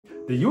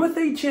The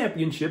USA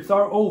Championships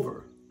are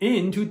over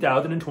in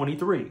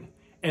 2023,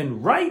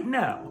 and right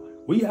now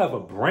we have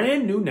a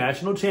brand new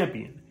national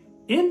champion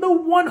in the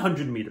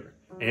 100 meter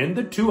and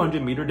the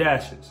 200 meter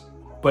dashes.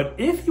 But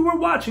if you were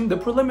watching the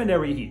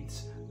preliminary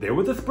heats, there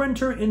was a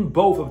sprinter in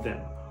both of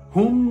them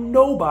whom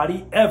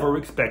nobody ever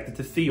expected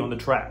to see on the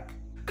track.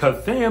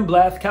 Cause Sam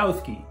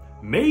Blaskowski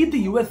made the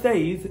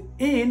USA's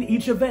in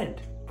each event,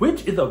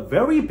 which is a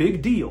very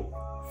big deal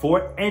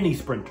for any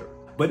sprinter.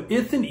 But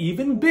it's an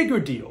even bigger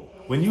deal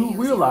when you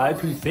realize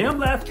who Sam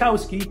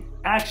Blaskowski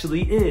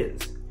actually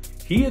is.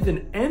 He is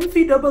an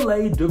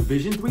NCAA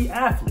Division III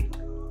athlete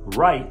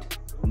right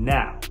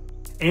now.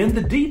 And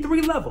the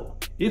D3 level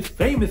is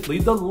famously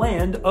the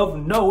land of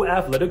no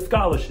athletic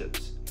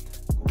scholarships.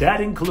 That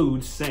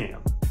includes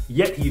Sam.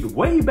 Yet he's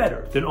way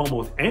better than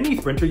almost any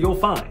sprinter you'll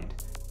find,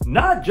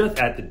 not just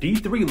at the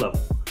D3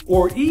 level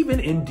or even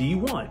in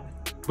D1,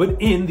 but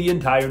in the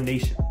entire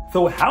nation.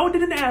 So how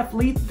did an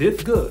athlete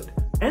this good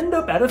end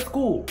up at a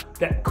school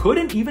that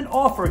couldn't even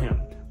offer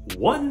him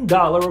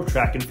 $1 of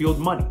track and field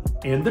money?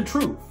 And the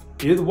truth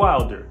is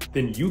wilder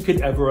than you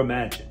could ever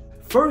imagine.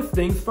 First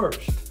things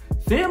first,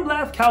 Sam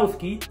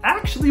Blaskowski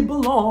actually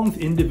belongs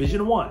in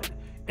Division I,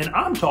 and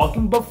I'm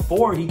talking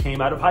before he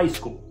came out of high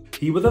school.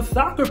 He was a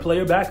soccer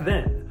player back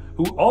then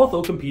who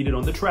also competed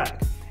on the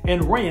track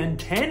and ran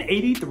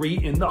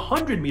 10.83 in the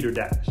 100 meter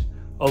dash,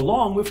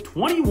 along with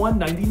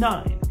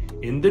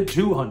 21.99 in the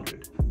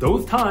 200.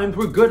 Those times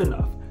were good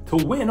enough to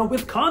win a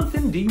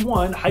Wisconsin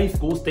D1 high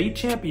school state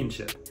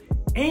championship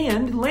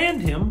and land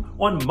him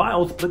on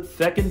MileSplit's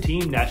second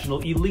team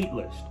national elite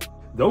list.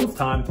 Those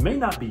times may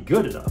not be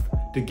good enough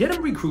to get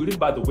him recruited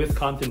by the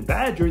Wisconsin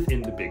Badgers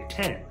in the Big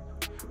Ten,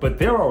 but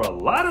there are a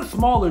lot of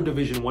smaller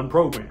Division I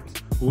programs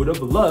who would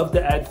have loved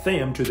to add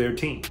Sam to their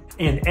team.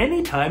 And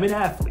anytime an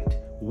athlete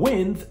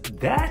wins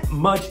that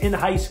much in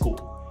high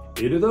school,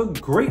 it is a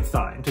great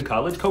sign to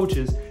college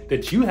coaches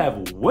that you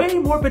have way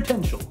more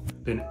potential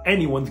than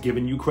anyone's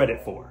given you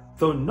credit for.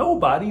 So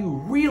nobody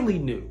really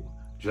knew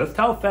just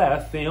how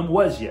fast Sam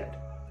was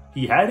yet.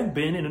 He hadn't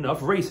been in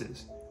enough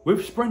races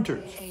with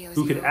sprinters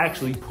who could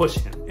actually push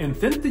him. And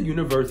since the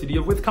University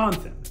of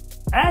Wisconsin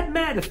at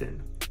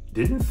Madison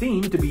didn't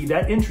seem to be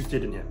that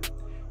interested in him,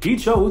 he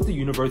chose the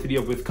University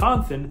of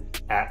Wisconsin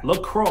at La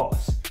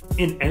Crosse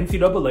in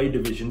NCAA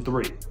Division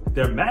III.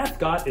 Their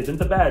mascot isn't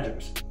the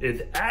Badgers,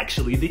 it's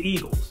actually the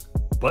Eagles.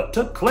 But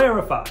to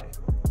clarify,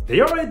 they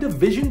are a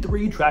Division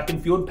III track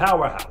and field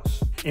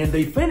powerhouse, and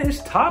they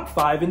finished top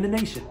 5 in the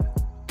nation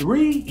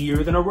 3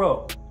 years in a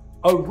row,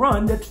 a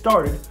run that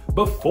started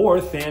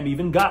before Sam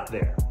even got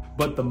there.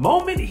 But the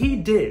moment he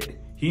did,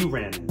 he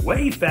ran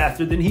way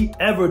faster than he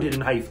ever did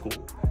in high school,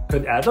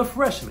 because as a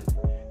freshman,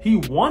 he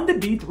won the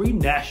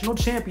D3 national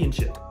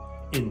championship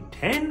in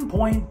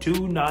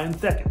 10.29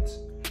 seconds,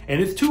 and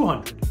his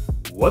 200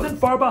 wasn't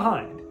far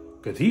behind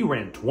because he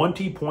ran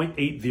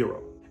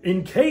 20.80.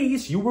 In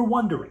case you were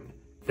wondering,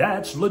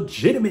 that's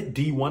legitimate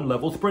D1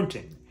 level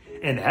sprinting,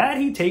 and had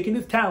he taken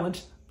his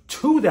talents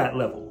to that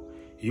level,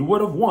 he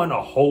would have won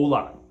a whole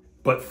lot.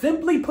 But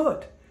simply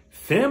put,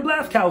 Sam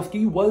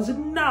Blaskowski was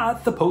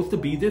not supposed to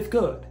be this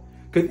good,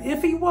 because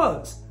if he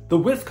was, the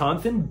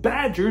Wisconsin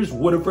Badgers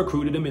would have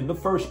recruited him in the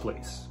first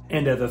place.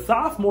 And as a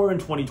sophomore in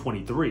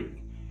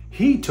 2023,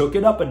 he took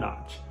it up a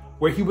notch,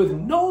 where he was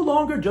no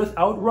longer just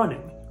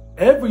outrunning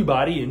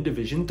everybody in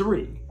Division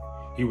III.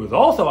 He was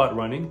also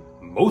outrunning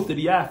most of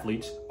the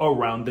athletes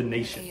around the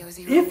nation.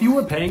 If you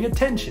were paying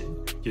attention,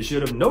 you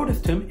should have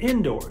noticed him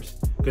indoors,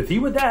 because he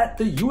was at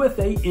the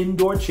USA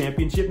Indoor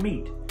Championship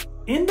meet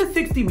in the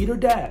 60 meter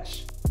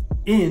dash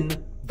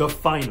in the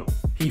final.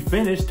 He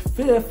finished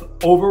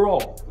 5th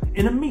overall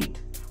in a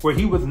meet where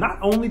he was not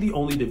only the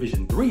only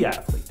Division III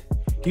athlete,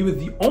 he was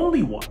the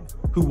only one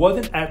who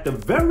wasn't at the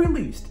very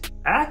least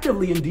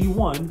actively in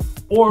D1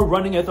 or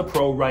running as a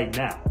pro right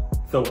now.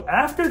 So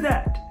after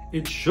that,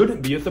 it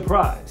shouldn't be a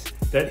surprise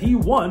that he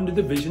won the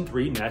Division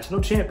III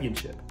national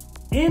championship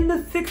in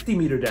the 60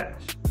 meter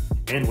dash.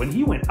 And when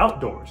he went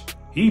outdoors,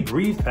 he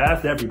breezed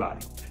past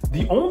everybody.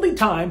 The only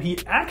time he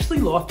actually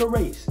lost a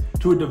race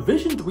to a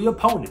Division III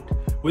opponent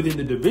was in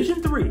the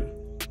Division III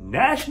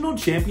national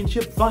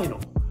championship final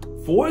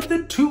for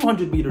the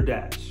 200 meter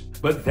dash,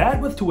 but that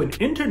was to an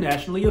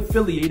internationally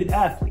affiliated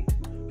athlete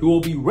who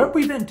will be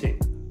representing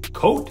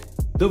Côte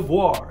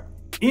d'Ivoire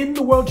in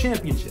the World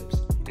Championships,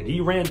 and he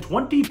ran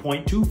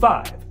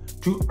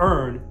 20.25 to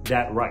earn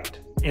that right.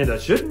 And I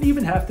shouldn't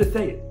even have to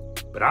say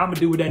it, but I'm gonna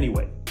do it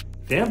anyway.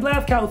 Sam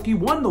Blaskowski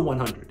won the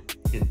 100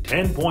 in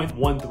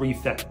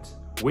 10.13 seconds,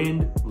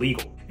 win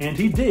legal. And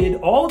he did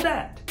all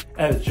that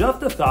as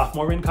just a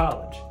sophomore in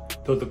college.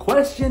 So the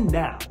question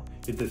now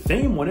is the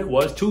same one it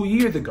was 2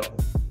 years ago.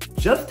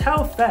 Just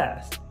how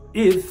fast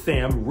is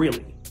Sam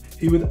really?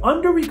 He was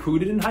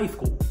under-recruited in high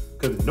school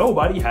because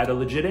nobody had a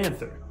legit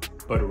answer.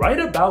 But right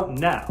about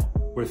now,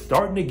 we're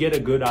starting to get a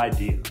good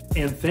idea.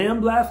 And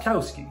Sam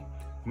Blaskowski,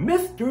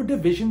 Mr.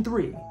 Division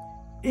III,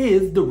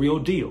 is the real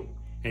deal.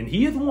 And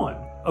he is one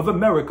of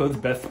America's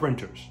best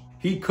sprinters.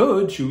 He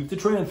could choose to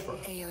transfer,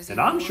 and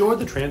I'm sure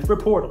the transfer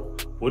portal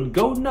would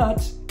go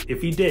nuts if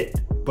he did.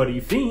 but he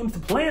seems to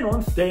plan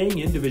on staying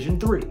in Division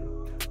 3.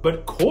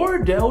 But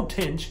Cordell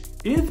Tinch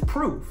is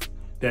proof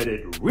that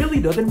it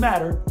really doesn't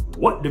matter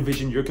what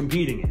division you're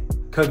competing in.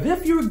 Cause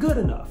if you're good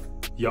enough,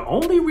 you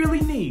only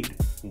really need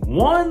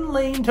one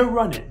lane to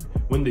run in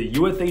when the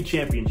USA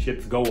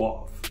Championships go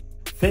off.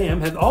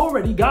 Sam has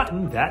already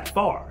gotten that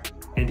far,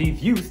 and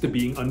he's used to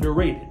being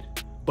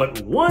underrated.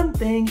 But one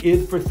thing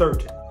is for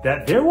certain,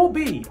 that there will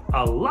be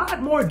a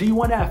lot more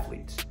D1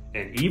 athletes,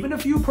 and even a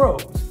few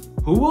pros,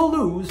 who will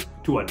lose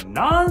to a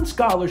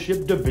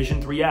non-scholarship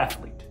Division III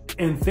athlete.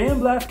 And Sam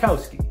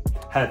Blaskowski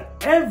has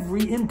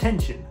every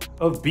intention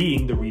of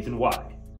being the reason why.